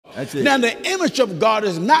That's it. Now, the image of God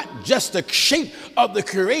is not just the shape of the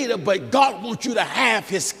Creator, but God wants you to have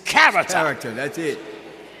His character. Character, that's it.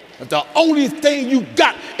 The only thing you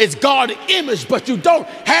got is God's image, but you don't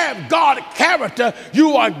have God's character.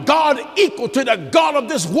 You are God equal to the God of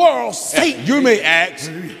this world, Satan. You may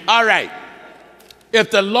ask, all right,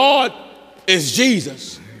 if the Lord is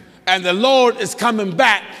Jesus and the Lord is coming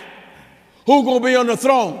back, who's going to be on the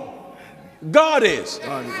throne? God is.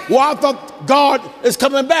 Well, I thought God is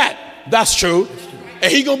coming back. That's true.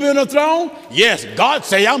 And He going to be on the throne? Yes, God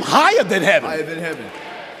say I'm higher than heaven. Higher than heaven.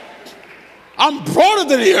 I'm broader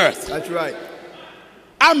than the earth. That's right.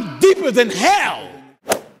 I'm deeper than hell.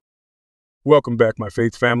 Welcome back, my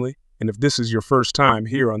faith family. And if this is your first time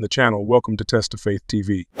here on the channel, welcome to Test of Faith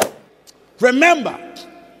TV. Remember,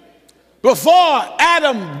 before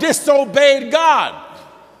Adam disobeyed God,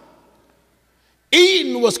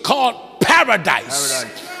 Eden was called paradise.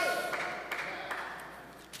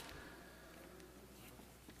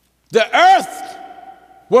 The earth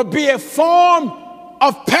would be a form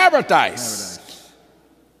of paradise.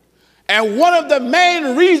 And one of the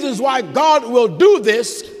main reasons why God will do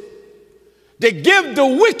this, to give the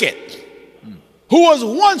wicked, who was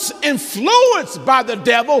once influenced by the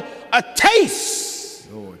devil, a taste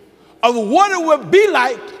of what it would be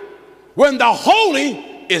like when the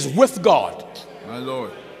holy is with God. My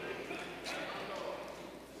Lord.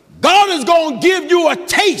 God is going to give you a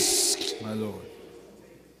taste. My Lord.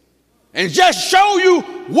 And just show you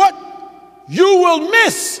what you will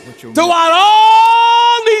miss throughout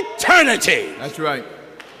all eternity. That's right.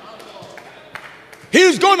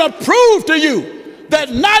 He's going to prove to you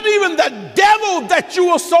that not even the devil that you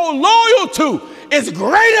are so loyal to is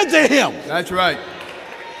greater than him. That's right.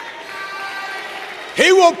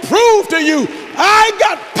 He will prove to you, I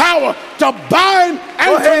got power to bind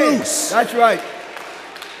and to loose. That's right.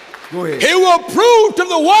 Go ahead. He will prove to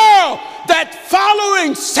the world that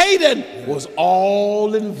following Satan was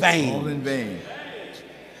all in vain. All in vain.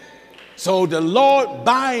 So the Lord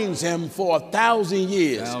binds him for 1,000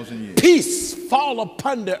 years. 1,000 years. Peace fall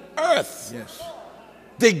upon the earth. Yes.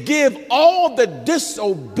 They give all the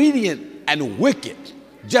disobedient and wicked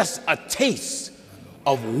just a taste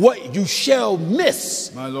of what you shall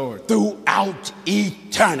miss, my Lord, throughout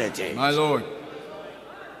eternity. My Lord.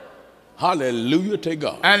 Hallelujah to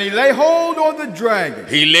God. And he lay hold on the dragon.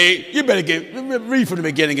 You better read from the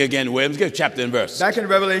beginning again, Williams. Give chapter and verse. Back in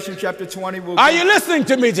Revelation chapter 20. Are you listening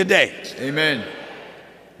to me today? Amen.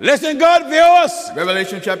 Listen, God, viewers.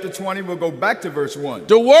 Revelation chapter 20, we'll go back to verse 1.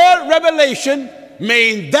 The word revelation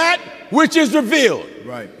means that which is revealed.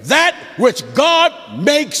 Right. That which God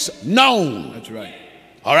makes known. That's right.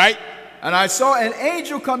 All right. And I saw an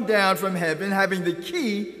angel come down from heaven having the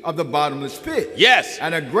key of the bottomless pit. Yes.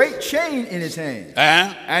 And a great chain in his hand.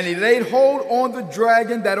 Uh-huh. And he laid hold on the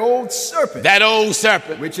dragon, that old serpent. That old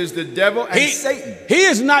serpent. Which is the devil and Satan. He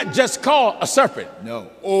is not just called a serpent.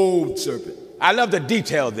 No, old serpent. I love to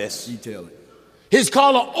detail this. Detail it. He's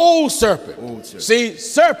called an old serpent. Old serpent. See,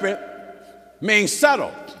 serpent means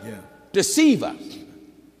subtle. Yeah. Deceiver.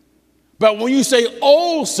 But when you say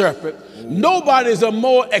old serpent, nobody's a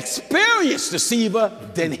more experienced deceiver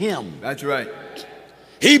than him. That's right.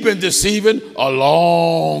 He's been deceiving a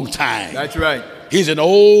long time. That's right. He's an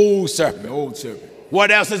old serpent. An old serpent.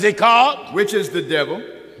 What else is he called? Which is the devil.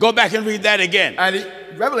 Go back and read that again. And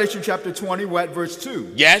Revelation chapter 20, we're at verse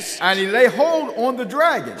 2. Yes. And he lay hold on the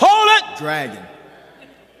dragon. Hold it. Dragon.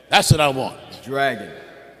 That's what I want. Dragon.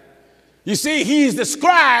 You see, he's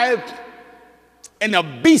described in a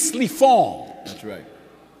beastly form. That's right.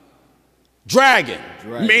 Dragon.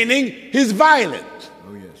 Meaning he's violent.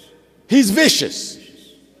 Oh, yes. He's vicious.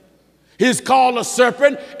 He's called a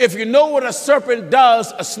serpent. If you know what a serpent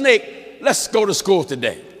does, a snake, let's go to school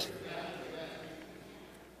today.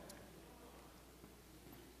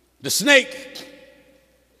 The snake,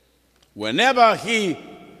 whenever he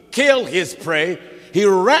kills his prey, he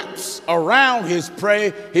wraps around his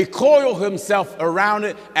prey, he coils himself around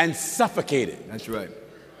it and suffocates it. That's right.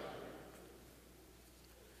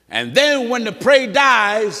 And then when the prey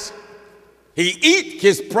dies, he eats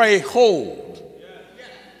his prey whole.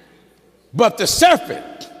 But the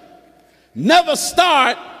serpent never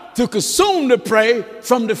starts to consume the prey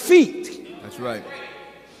from the feet. That's right.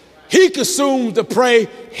 He consumes the prey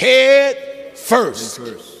head first.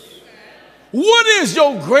 What is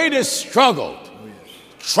your greatest struggle?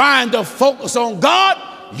 Trying to focus on God?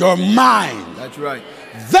 Your mind. That's right.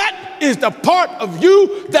 That is the part of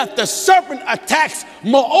you that the serpent attacks.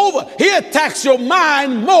 Moreover, he attacks your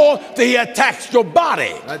mind more than he attacks your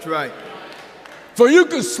body. That's right. For you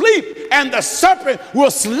can sleep and the serpent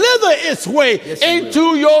will slither its way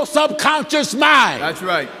into your subconscious mind. That's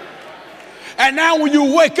right. And now when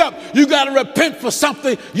you wake up, you got to repent for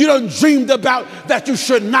something you done dreamed about that you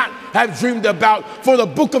should not have dreamed about. For the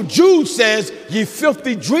book of Jude says, ye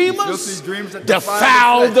filthy dreamers, that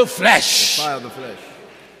defile the flesh. Defile the flesh.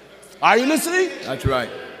 Are you listening? That's right.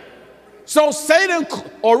 So Satan,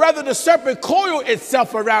 or rather the serpent, coiled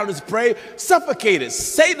itself around his prey, suffocated.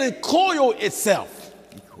 Satan coiled itself.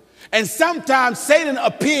 And sometimes Satan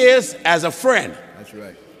appears as a friend. That's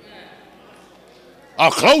right. A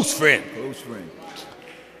close friend. Close friend.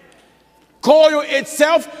 Coil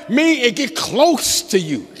itself means it get close to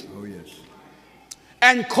you. Oh, yes.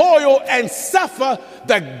 And coil and suffer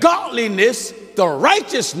the godliness, the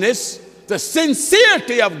righteousness, the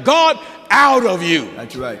sincerity of God out of you.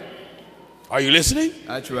 That's right. Are you listening?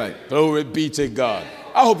 That's right. Glory be to God.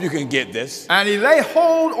 I hope you can get this. And he laid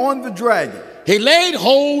hold on the dragon. He laid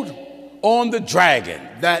hold on the dragon.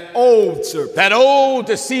 That old serpent. That old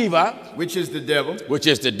deceiver. Which is the devil. Which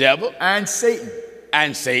is the devil. And Satan.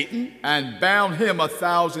 And Satan. And bound him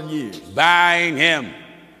 1,000 years. Bind him.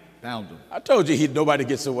 Bound him. I told you nobody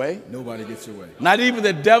gets away. Nobody gets away. Not even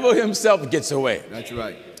the devil himself gets away. That's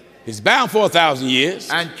right. He's bound for 1,000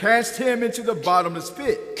 years. And cast him into the bottomless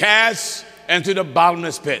pit. Cast into the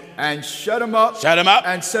bottomless pit. And shut him up. Shut him up.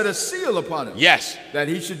 And set a seal upon him. Yes. That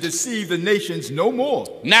he should deceive the nations no more.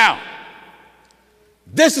 Now,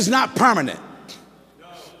 this is not permanent.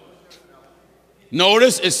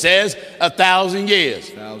 Notice it says 1,000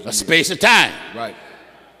 years. A space of time. Right.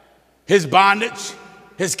 His bondage,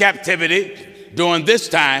 his captivity during this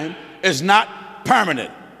time is not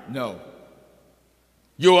permanent. No.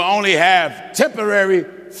 You will only have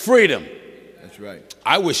temporary freedom. That's right.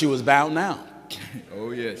 I wish he was bound now.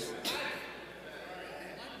 Oh, yes.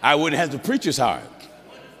 I wouldn't have to preach as hard.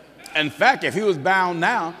 In fact, if he was bound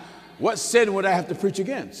now, what sin would I have to preach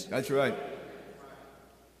against? That's right.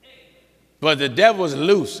 But the devil's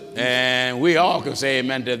loose, and we all can say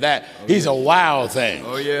amen to that. Oh, He's yes. a wild thing.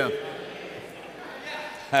 Oh, yeah.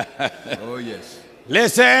 Oh, yes.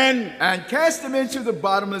 Listen. And cast him into the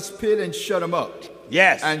bottomless pit and shut him up.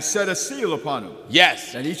 Yes. And set a seal upon him.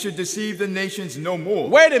 Yes. That he should deceive the nations no more.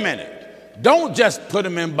 Wait a minute. Don't just put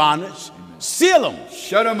him in bondage. Seal him.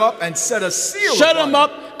 Shut him up and set a seal Shut upon him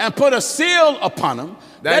up and put a seal upon him.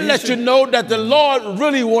 That lets you know that the Lord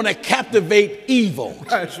really want to captivate evil.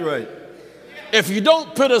 That's right. If you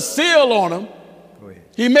don't put a seal on him,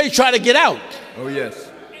 he may try to get out. Oh, yes.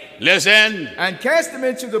 Listen. And cast him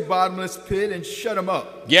into the bottomless pit and shut him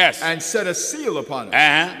up. Yes. And set a seal upon him.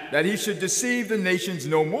 That he should deceive the nations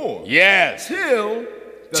no more. Yes. Till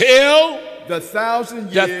the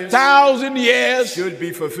 1,000 years. The 1,000 years should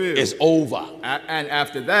be fulfilled. Is over. And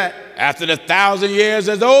after that. After the 1,000 years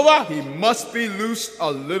is over. He must be loosed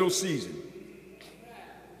a little season.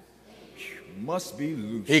 Must be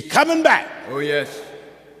loose. He's coming back. Oh, yes.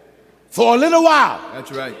 For a little while.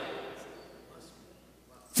 That's right.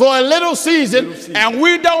 For a little season. And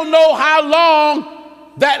we don't know how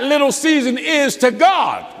long that little season is to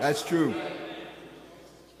God. That's true.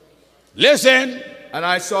 Listen. And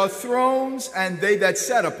I saw thrones and they that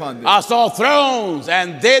sat upon them. I saw thrones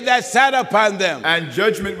and they that sat upon them. And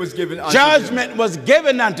judgment was given unto Judgment was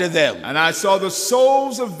given unto them. And I saw the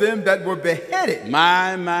souls of them that were beheaded.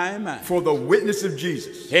 My. For the witness of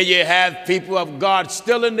Jesus. Here you have people of God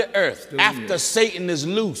still in the earth after Satan is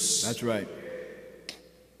loose. That's right.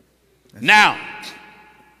 Now,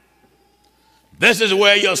 this is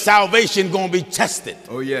where your salvation going to be tested.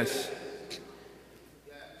 Oh, yes.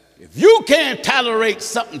 If you can't tolerate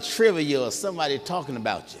something trivial or somebody talking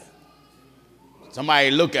about you,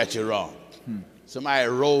 somebody look at you wrong, somebody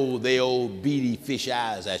roll their old beady fish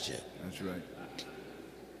eyes at you. That's right.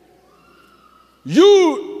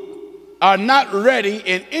 You are not ready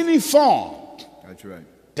in any form. That's right.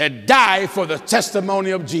 To die for the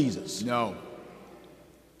testimony of Jesus. No.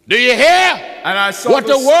 Do you hear? And I saw what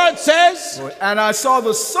the word says? And I saw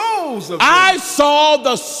the souls of them. I saw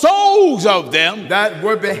the souls of them that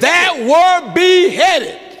were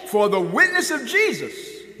beheaded. For the witness of Jesus.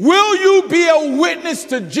 Will you be a witness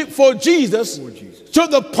for Jesus to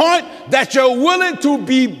the point that you're willing to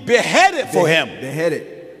be beheaded for him? Beheaded.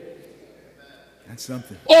 That's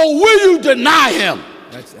something. Or will you deny him?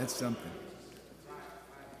 That's something.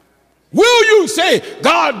 Will you say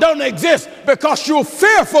God don't exist because you're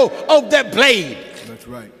fearful of that blade? That's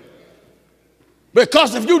right.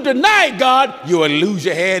 Because if you deny God, you will lose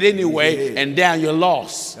your head anyway, and down you're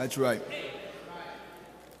lost. That's right.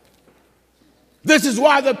 This is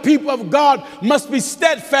why the people of God must be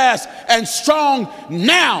steadfast and strong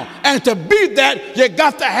now. And to be that, you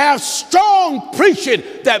got to have strong preaching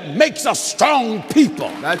that makes us strong people.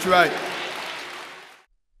 That's right.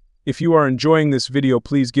 If you are enjoying this video,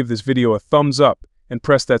 please give this video a thumbs up and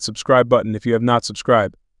press that subscribe button if you have not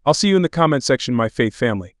subscribed. I'll see you in the comment section, my faith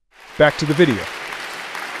family. Back to the video.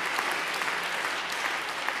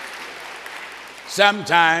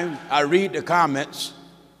 Sometimes I read the comments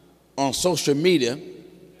on social media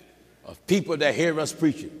of people that hear us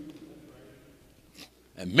preaching.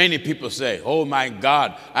 And many people say, oh my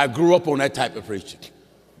God, I grew up on that type of preaching.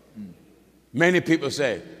 Many people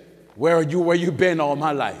say, where you been all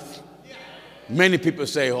my life? Many people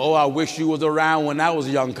say, oh, I wish you was around when I was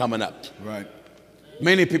young coming up. Right.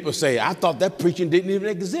 Many people say, I thought that preaching didn't even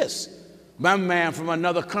exist. My man from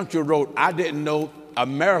another country wrote, I didn't know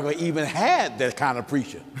America even had that kind of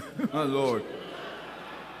preaching. My Lord.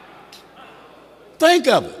 Think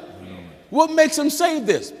of it. What makes him say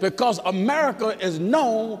this? Because America is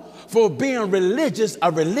known for being religious, a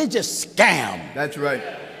religious scam. That's right.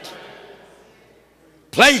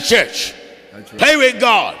 Play church. That's right. Play with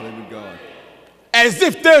God. Play with God. As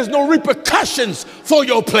if there's no repercussions for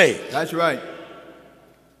your play. That's right.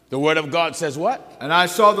 The word of God says what? And I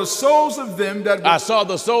saw the souls of them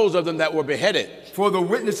that were beheaded. For the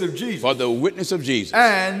witness of Jesus. For the witness of Jesus.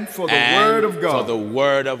 And for the word of God. For the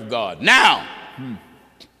word of God. Now,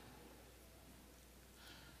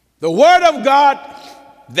 the word of God,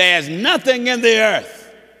 there's nothing in the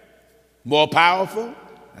earth more powerful.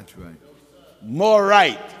 That's right. More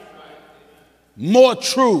right. More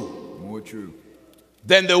true. More true.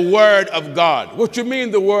 Than the word of God. What you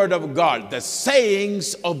mean the word of God? The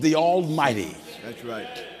sayings of the Almighty. That's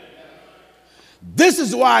right. This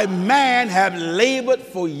is why man have labored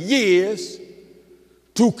for years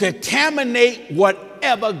to contaminate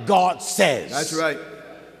whatever God says. That's right.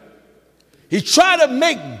 He tried to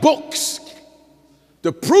make books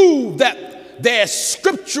to prove that there's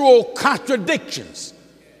scriptural contradictions.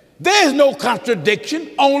 There's no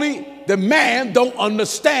contradiction, only the man don't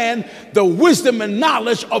understand the wisdom and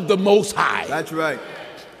knowledge of the Most High. That's right.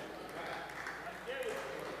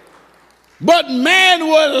 But man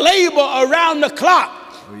will labor around the clock.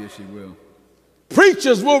 Oh, yes, he will.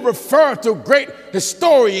 Preachers will refer to great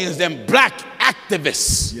historians and black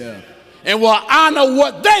activists. Yeah. And will honor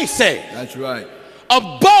what they say. That's right.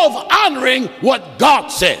 Above honoring what God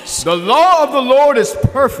says. The law of the Lord is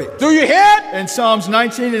perfect. Do you hear it? In Psalms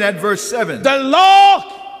 19 and at verse 7. The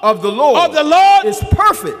law of the Lord is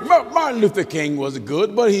perfect. Martin Luther King was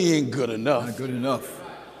good, but he ain't good enough. Not good enough.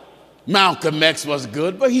 Malcolm X was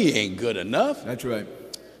good, but he ain't good enough. That's right.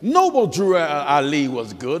 Noble Drew Ali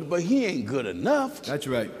was good, but he ain't good enough. That's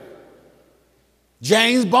right.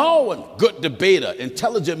 James Baldwin, good debater,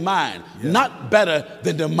 intelligent mind, not better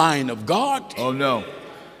than the mind of God. Oh, no.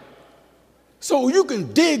 So you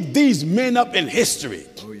can dig these men up in history.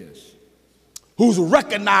 Oh, yes. Who's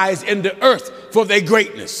recognized in the earth for their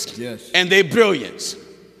greatness and their brilliance.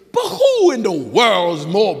 But who in the world is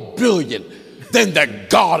more brilliant than the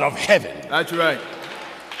God of heaven? That's right.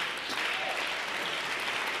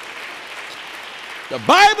 The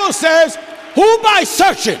Bible says, who by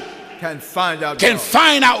searching can find out God.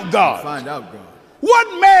 Find out God.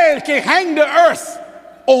 What man can hang the earth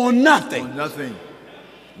on nothing? On nothing.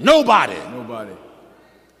 Nobody. Nobody.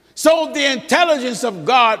 So the intelligence of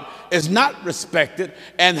God is not respected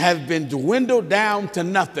and has been dwindled down to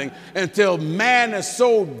nothing until man is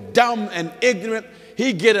so dumb and ignorant,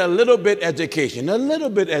 he get a little bit education. A little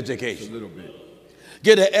bit education. A little bit.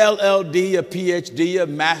 Get an LLD, a PhD, a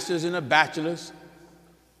master's, and a bachelor's.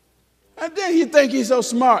 And then he think he's so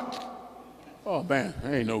smart. Oh, man,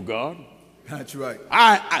 there ain't no God. That's right.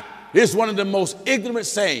 It's one of the most ignorant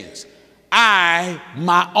sayings. I,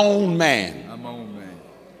 my own man. I'm my own man.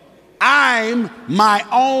 I'm my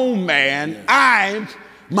own man. Yes. I'm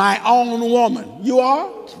my own woman. You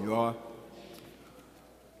are? You are.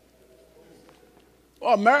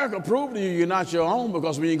 Well, America proved to you you're not your own,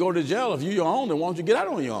 because when you go to jail, if you're your own, then why don't you get out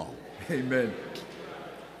on your own? Amen.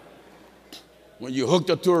 When you're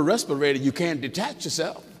hooked up to a respirator, you can't detach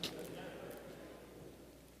yourself.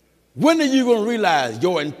 When are you going to realize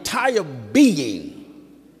your entire being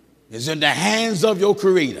is in the hands of your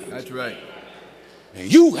Creator? That's right.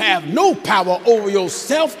 And you have no power over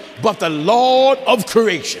yourself but the Lord of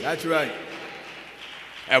creation. That's right.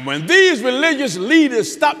 And when these religious leaders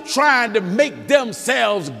stop trying to make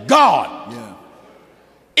themselves God,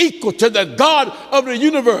 equal to the God of the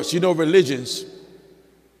universe, you know, religions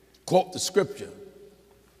quote the scripture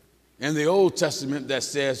in the Old Testament that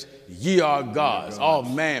says, ye are gods. Oh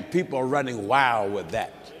man, people are running wild with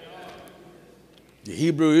that. The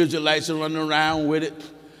Hebrew Israelites are running around with it.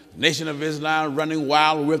 The Nation of Islam running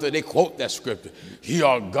wild with it. They quote that scripture, ye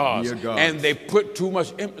are gods. Ye are gods. And they put too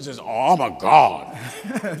much emphasis on, oh, I'm a God.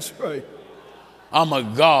 That's right. I'm a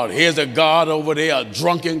God. Here's a God over there, a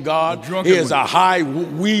drunken God. Here's a high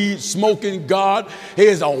weed smoking God.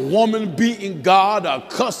 Here's a woman beating God, a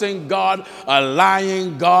cussing God, a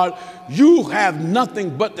lying God. You have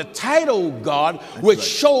nothing but the title God, which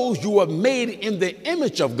shows you are made in the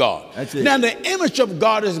image of God. Now, the image of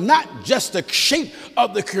God is not just the shape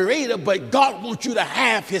of the Creator, but God wants you to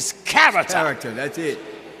have His character. That's it.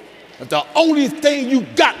 The only thing you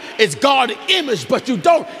got is God's image, but you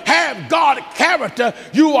don't have God's character.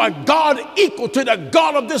 You are God equal to the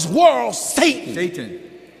God of this world, Satan.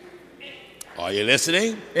 Are you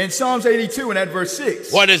listening? In Psalms 82 and at verse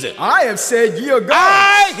 6. What is it? I have said, ye are gods.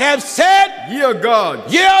 I have said, ye are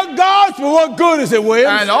gods. Ye are gods, but what good is it,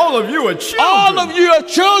 Williams? And all of you are children. All of you are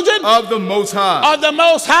children of the Most High. Of the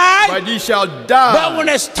Most High. But ye shall die. But when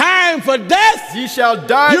it's time for death, ye shall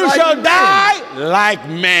die. You like shall men. die like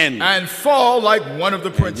men. And fall like one of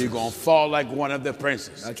the princes. You're going to fall like one of the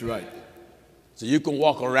princes. That's right. So you can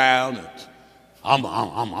walk around and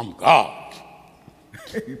I'm God.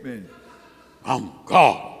 Amen. I'm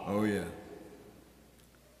God. Oh, yeah.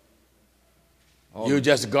 You're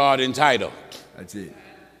just God in title. That's it.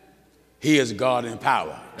 He is God in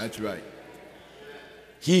power. That's right.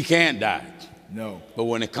 He can't die. No. But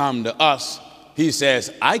when it comes to us, He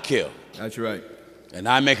says, I kill. That's right. And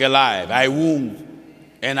I make alive. I wound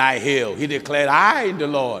and I heal. He declared, I am the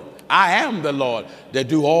Lord. I am the Lord that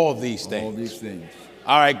do all these things. All these things.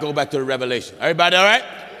 All right, go back to the Revelation. Everybody all right?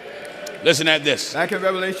 Listen at this. Back in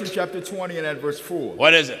Revelation chapter 20 and at verse 4.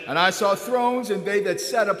 What is it? And I saw thrones, and they that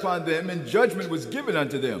sat upon them, and judgment was given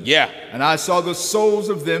unto them. Yeah. And I saw the souls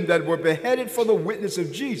of them that were beheaded for the witness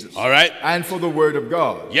of Jesus. All right. And for the word of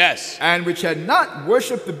God. Yes. And which had not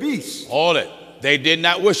worshipped the beast. Hold it. They did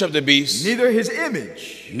not worship the beast. Neither his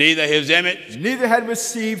image. Neither his image. Neither had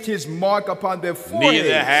received his mark upon their foreheads.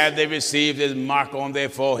 Neither had they received his mark on their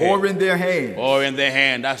forehead. Or in their hands. Or in their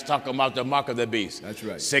hand. That's talking about the mark of the beast. That's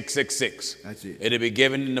right. 666. That's it. It'll be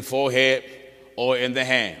given in the forehead or in the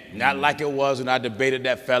hand. Not like it was when I debated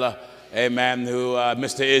that fella, amen, who,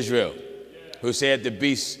 Mr. Israel, who said the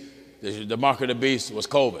beast, the mark of the beast was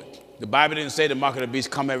COVID. The Bible didn't say the mark of the beast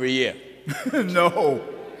come every year. No.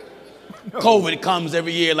 COVID comes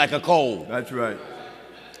every year like a cold. That's right.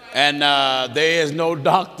 And there is no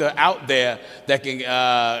doctor out there that can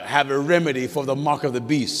have a remedy for the mark of the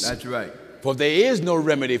beast. That's right. For there is no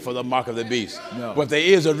remedy for the mark of the beast. No. But there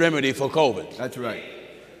is a remedy for COVID. That's right.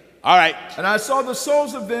 All right. And I saw the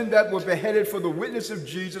souls of them that were beheaded for the witness of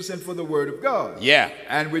Jesus and for the word of God. Yeah.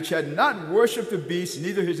 And which had not worshipped the beast,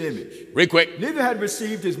 neither his image. Real quick. Neither had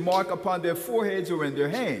received his mark upon their foreheads or in their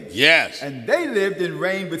hands. Yes. And they lived and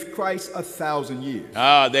reigned with Christ 1,000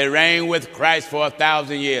 years. They reigned with Christ for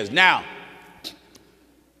 1,000 years. Now,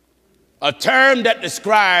 a term that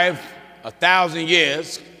describes 1,000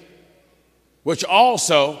 years, which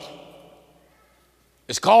also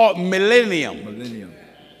is called millennium. Millennium.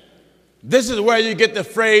 This is where you get the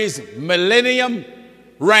phrase millennium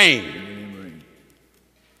reign. Millennium reign.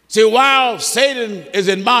 See, while Satan is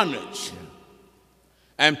in bondage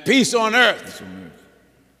and peace on earth,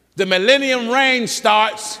 the millennium reign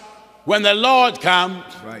starts when the Lord comes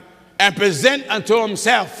and present unto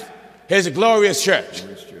himself his glorious church.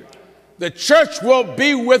 The church will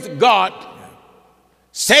be with God.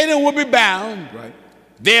 Satan will be bound.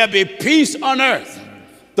 There'll be peace on earth.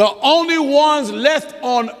 The only ones left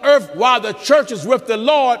on earth while the church is with the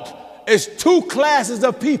Lord is two classes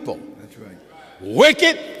of people. That's right.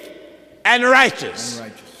 Wicked and righteous.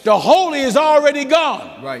 The holy is already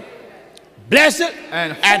gone. Right. Blessed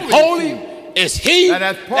and holy is he and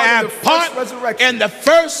as part of the first resurrection. In the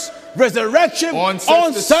first resurrection on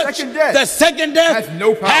such the second death has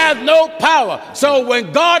no power. So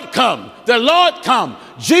when God come, the Lord come,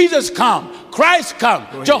 Jesus come, Christ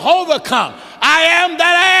come, Jehovah come, I am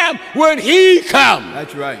that I am when he come.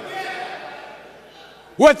 That's right.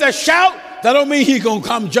 With a shout, that don't mean he gonna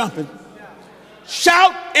come jumping.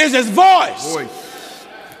 Shout is his voice.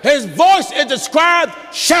 His voice is described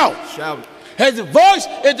shout. Shout. His voice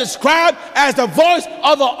is described as the voice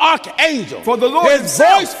of an archangel. For the Lord his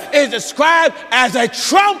voice is described as a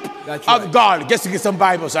trump of God. Guess you get some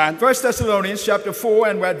Bible, son. 1 Thessalonians chapter 4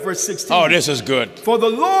 and we're at verse 16. Oh, this is good. For the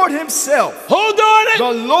Lord himself. Who doing it?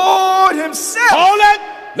 The Lord himself. Hold it.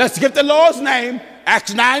 Let's get the Lord's name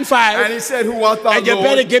Acts 9:5. And he said, who art thou, And you Lord?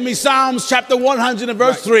 better give me Psalms chapter 100 and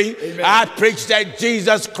verse 3. Amen. I preach that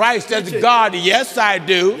Jesus Christ is Preach it. God. Yes, I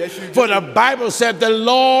do. Yes, you For do. the Bible said the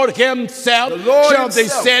Lord himself The Lord shall himself.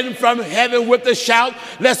 descend from heaven with a shout.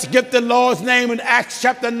 Let's get the Lord's name in Acts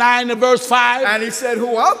chapter 9 and verse 5. And he said,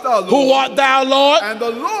 who art thou, Lord? Who art thou, Lord? And the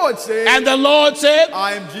Lord said, And the Lord said,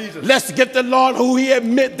 I am Jesus. let's get the Lord who he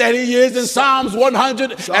admit that he is in Psalms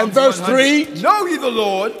 100 and Psalms verse 100. 3. Know ye the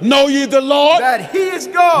Lord, Know ye the Lord, that he is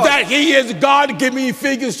God. that he is God. Give me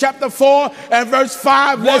Ephesians chapter 4 and verse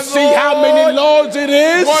 5. Let's One see how many Lord. lords it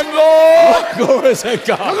is. One Lord. Glory to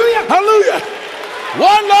God. Hallelujah. Hallelujah.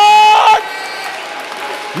 One Lord.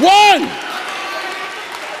 One.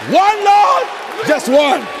 One Lord. Just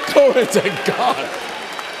one. Glory to God.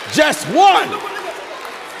 Just one.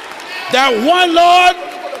 That one Lord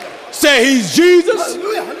say he's Jesus.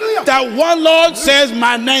 Hallelujah. Hallelujah. That one Lord says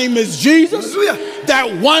my name is Jesus. Hallelujah.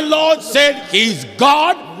 That one Lord said he's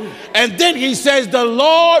God. And then he says the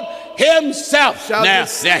Lord himself. Shall Now,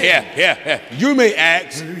 descend. here. You may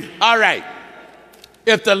ask, all right,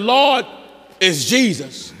 if the Lord is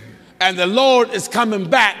Jesus and the Lord is coming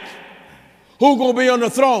back, who's going to be on the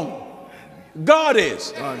throne? God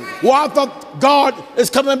is. Well, I thought God is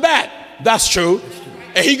coming back. That's true.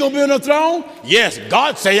 And he going to be on the throne? Yes,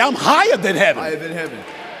 God say I'm higher than heaven. Higher than heaven.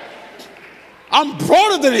 I'm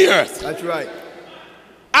broader than the earth. That's right.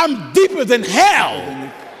 I'm deeper than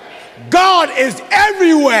hell. God is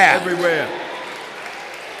everywhere. Everywhere.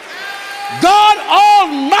 God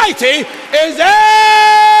Almighty is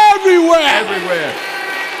everywhere. Everywhere.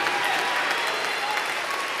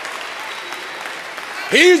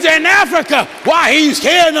 He's in Africa while he's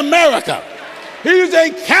here in America. He's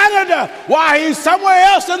in Canada while he's somewhere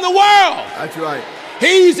else in the world. That's right.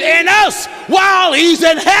 He's in us while he's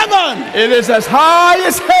in heaven. It is as high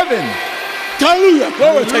as heaven. Hallelujah.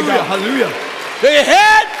 Glory to Hallelujah. God. Hallelujah. The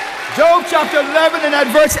head. Job chapter 11 and at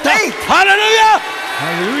verse 8. Hallelujah.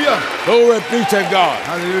 Hallelujah. Glory be to God.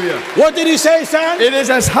 Hallelujah. What did he say, son? It is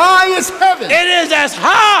as high as heaven. It is as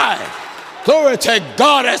high. Glory to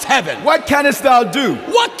God as heaven. What canst thou do?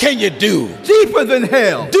 What can you do? Deeper than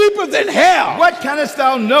hell. Deeper than hell. What canst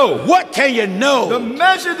thou know? What can you know? The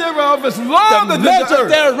measure thereof is longer The than the measure earth,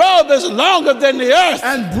 thereof is longer than the earth,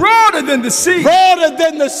 and broader than the sea. broader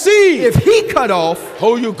than the sea. If he cut off,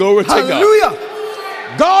 Oh, you glory to God. hallelujah.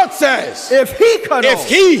 God says, If he cut if off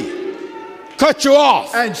he cut you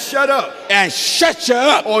off and shut up and shut you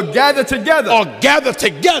up or gather together, or gather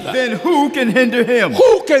together, then who can hinder him?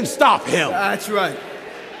 who can stop him? That's right.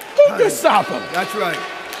 Who can stop him? That's right.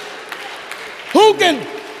 Who can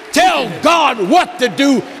tell God what to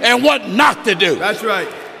do and what not to do? That's right.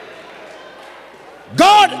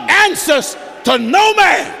 God answers to no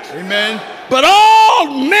man, Amen. but all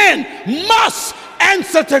men must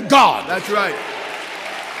answer to God. That's right.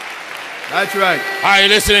 That's right. Are you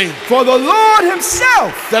listening? For the Lord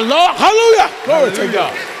himself, The Lord, hallelujah, glory to Hallelujah.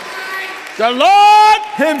 God. The Lord,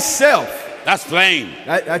 himself. that's plain.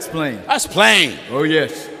 That's plain. That's plain. Oh,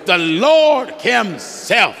 yes. The Lord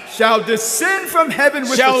himself Shall descend from heaven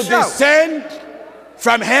with shall a shout. descend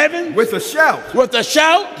from heaven With a shout. with a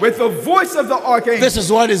shout. With the voice of the archangel. This is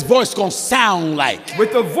what his voice gonna sound like.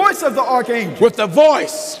 With the voice of the archangel. With the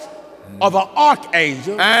voice of an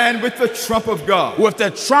archangel, And with the trump of God. with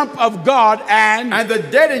the trump of God, and And the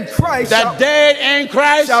dead in Christ the dead in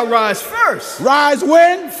Christ shall rise first. rise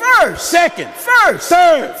when? First. Second, First.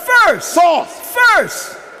 third, First. fourth.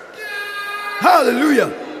 First.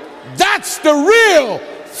 Hallelujah. That's the real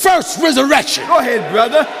first resurrection. Go ahead,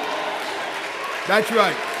 brother. That's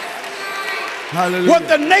right. Hallelujah. What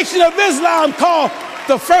the Nation of Islam call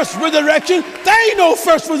the first resurrection, they ain't no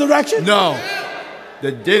first resurrection. No.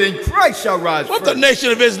 The dead in Christ shall rise What first. the Nation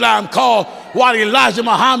of Islam called while Elijah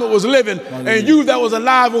Muhammad was living, and you that was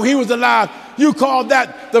alive when he was alive, you called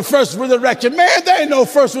that the first resurrection. Man, there ain't no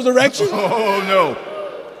first resurrection. Oh, no.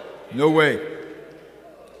 No way.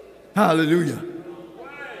 Hallelujah.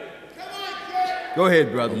 Go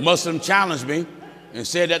ahead, brother. A Muslim challenged me and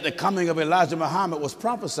said that the coming of Elijah Muhammad was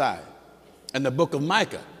prophesied in the book of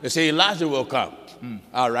Micah. They say Elijah will come.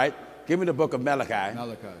 All right. Give me the book of Malachi.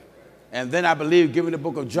 And then I believe give me the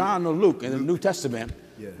book of John or Luke in the New Testament.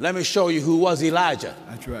 Yeah. Let me show you who was Elijah.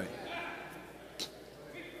 That's right.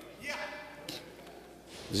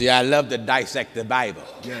 See, I love to dissect the Bible.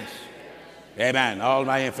 Yes. Amen. All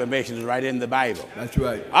my information is right in the Bible. That's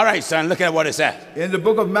right. All right, son, look at what it says. In the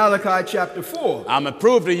book of Malachi, chapter 4. I'm going to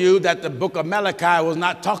prove to you that the book of Malachi was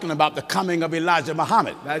not talking about the coming of Elijah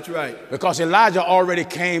Muhammad. That's right. Because Elijah already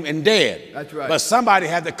came and dead. That's right. But somebody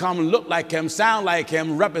had to come look like him, sound like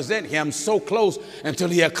him, represent him so close until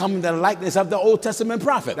he had come in the likeness of the Old Testament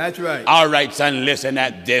prophet. That's right. All right, son, listen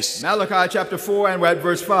at this. Malachi chapter 4 and we're at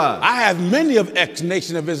verse 5. I have many of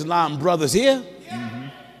ex-Nation of Islam brothers here.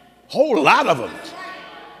 Whole lot of them.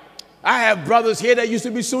 I have brothers here that used to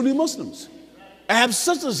be Sunni Muslims. I have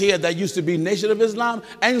sisters here that used to be Nation of Islam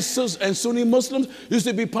and Sunni Muslims used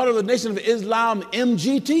to be part of the Nation of Islam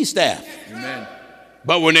MGT staff. Amen.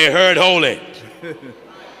 But when they heard holy,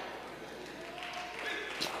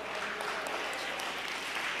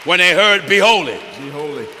 when they heard be holy. Be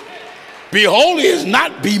holy. Be holy is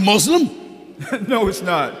not be Muslim. No, it's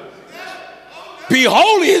not. Be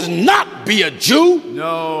holy is not be a Jew.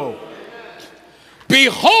 No. Be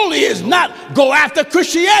holy is not go after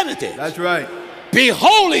Christianity. That's right. Be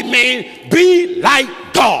holy means be like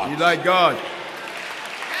God. Be like God.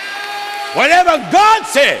 Whatever God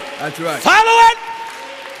said, That's right. follow it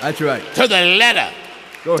That's right. to the letter.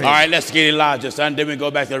 Go ahead. All right, let's get Elijah, son. Then we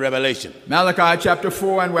go back to Revelation. Malachi chapter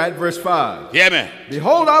 4 and we're at verse 5. Yeah, man.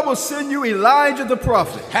 Behold, I will send you Elijah the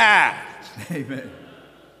prophet. Ha. Amen.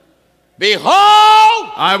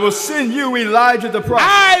 Behold, I will send you Elijah the prophet.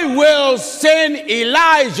 I will send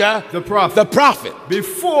Elijah The prophet. the prophet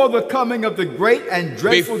Before the coming of the great and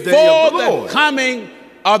dreadful day before of the the Lord. coming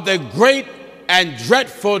of the great and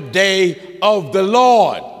dreadful day of the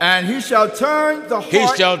Lord. And he shall turn the He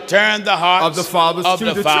heart shall turn the hearts of the fathers of to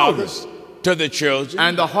the the fathers to the children,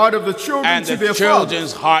 and the heart of the children and to the their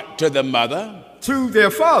children's fathers. heart to the mother, To their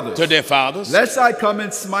fathers. to their fathers. Lest I come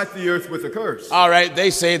and smite the earth with a curse. All right, they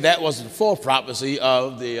say that was the full prophecy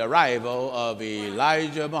of the arrival of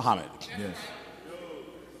Elijah Muhammad. Yes.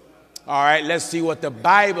 All right, let's see what the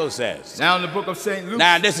Bible says. Now in the book of St. Luke.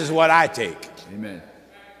 Now, this is what I take. Amen.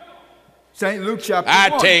 St. Luke chapter I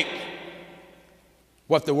 1. take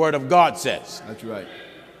what the Word of God says. That's right.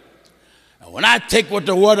 And when I take what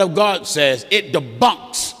the Word of God says, it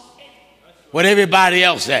debunks what everybody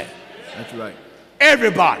else said. That's right.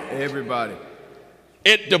 Everybody. Everybody.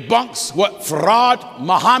 It debunks what Farad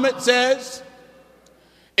Muhammad says.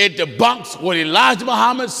 It debunks what Elijah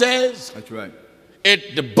Muhammad says. That's right.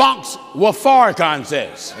 It debunks what Farrakhan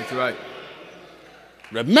says. That's right.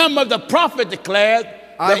 Remember, the prophet declared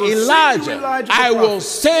I that will send you Elijah the I will prophet.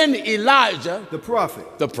 send Elijah, The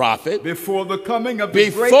prophet. the prophet, Before the coming of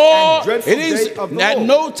the great before and dreadful it is. day of the At Lord.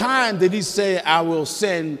 no time did he say, I will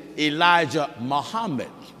send Elijah Muhammad.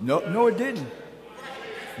 No, it didn't.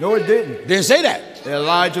 No, it didn't. Didn't say that.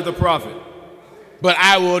 Elijah the prophet. But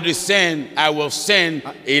I will send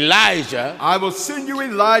Elijah, I will send you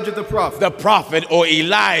Elijah the prophet. or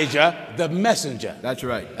Elijah, the messenger. That's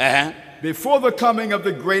right. Uh-huh. Before the coming of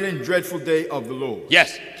the great and dreadful day of the Lord.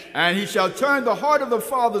 Yes. And he shall turn the heart of the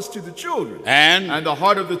fathers to the children, And the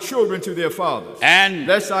heart of the children to their fathers.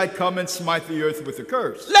 Lest I come and smite the earth with a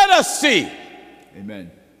curse. let us see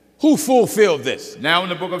Amen. who fulfilled this. Now in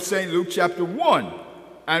the book of St. Luke chapter 1,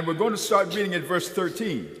 and we're going to start reading at verse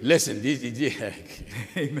 13. Listen,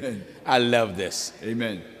 Amen. I love this.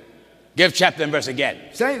 Amen. Give chapter and verse again.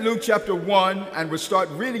 St. Luke chapter 1, and we'll start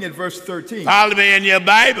reading at verse 13. Follow me in your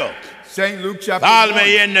Bible. St. Luke chapter Follow 1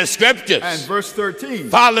 me in the scriptures. and verse 13.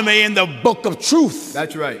 Follow me in the book of truth.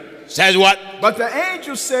 That's right. Says what? But the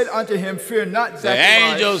angel said unto him, Fear not, The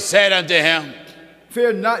Zacharias. angel said unto him,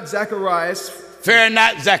 Fear not, Zacharias, Fear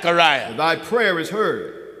not, Zechariah. thy prayer is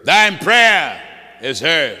heard. Thine prayer is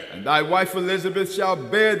heard. And thy wife Elizabeth shall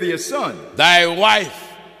bear thee a son. Thy wife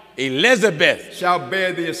Elizabeth Shall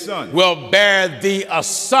bear thee a son. will bear thee a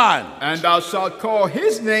son. And thou shalt call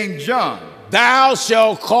his name John. Thou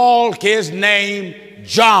shalt call his name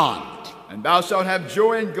John. And thou shalt have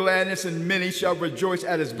joy and gladness, and many shall rejoice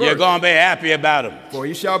at his birth. You're going to be happy about him. For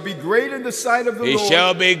he shall be great in the sight of the He Lord,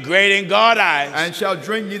 shall be great in God's eyes. and shall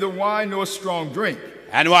drink neither wine nor strong drink.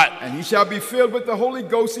 And what? And he shall be filled with the Holy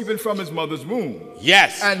Ghost even from his mother's womb.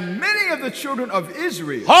 Yes. And many of the children of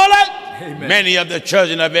Israel Hold it. Amen. Many of the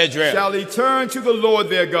children of Israel shall he turn to the Lord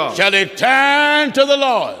their God. shall they turn to the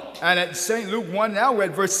Lord. And at St. Luke 1 now we're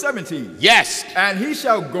at verse 17. Yes. And he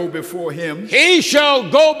shall go before him He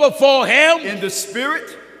shall go before him in the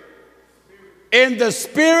spirit in the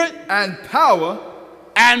spirit and power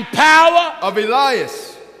and power of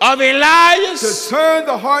Elias, of to Elias. turn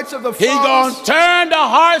the hearts of the He gonna fathers turn the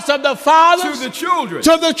hearts of the to fathers the children,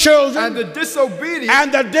 to the children and the disobedient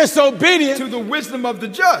and the disobedient. to the wisdom of the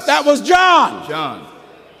just. That was John, John.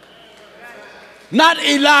 not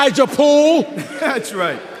Elijah Poole. That's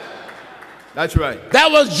right. That's right.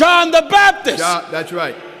 That was John the Baptist. That's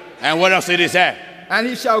right. And what else did he say? And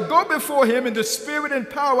he shall go before him in the spirit and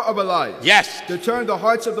power of Elijah. Yes. To turn the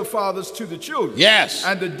hearts of the fathers to the children. Yes.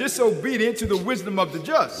 And the disobedient to the wisdom of the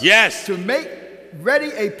just. Yes. To make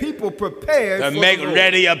ready a people prepared to make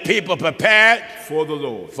ready a people prepared for the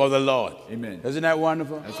Lord. For the Lord. Amen. Isn't that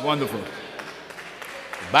wonderful? That's wonderful.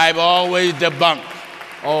 The Bible always debunks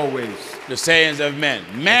the sayings of men.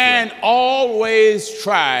 Man right. always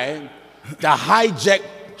try to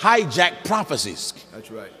hijack prophecies.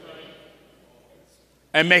 That's right.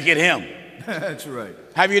 And make it him. That's right.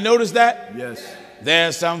 Have you noticed that? Yes.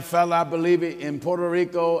 There's some fella, I believe it, in Puerto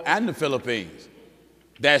Rico and the Philippines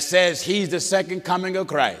that says he's the second coming of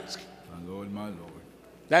Christ. My Lord, my Lord.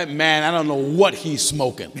 That man, I don't know what he's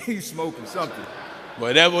smoking. He's smoking something.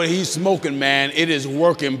 Whatever he's smoking, man, it is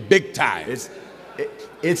working big time.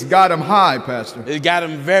 It's got him high, Pastor. It got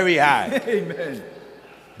him very high. Amen.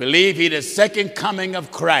 Believe he the second coming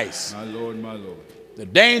of Christ. My Lord, my Lord. The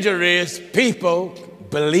danger is people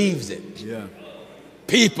believes it. Yeah.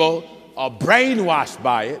 People are brainwashed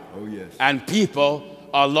by it. Oh, yes. And people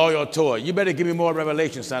are loyal to it. You better give me more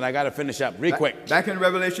revelation, son. I got to finish up real quick. Back in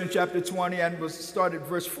Revelation chapter 20, and we'll start at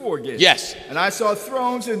verse 4 again. Yes. And I saw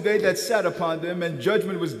thrones, and they that sat upon them, and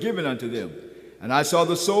judgment was given unto them. And I saw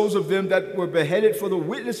the souls of them that were beheaded for the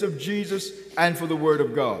witness of Jesus and for the word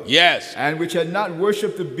of God. Yes. And which had not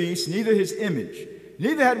worshipped the beast, neither his image,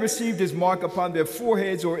 neither had received his mark upon their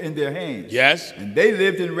foreheads or in their hands. Yes. And they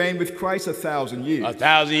lived and reigned with Christ 1,000 years.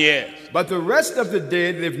 1,000 years. But the rest of the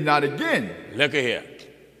dead lived not again. Look at here.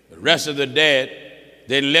 The rest of the dead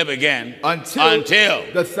didn't live again until the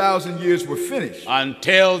 1,000 years were finished.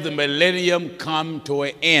 Until the millennium come to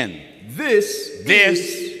an end. This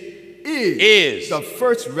is the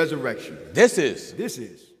first resurrection. This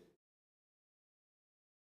is.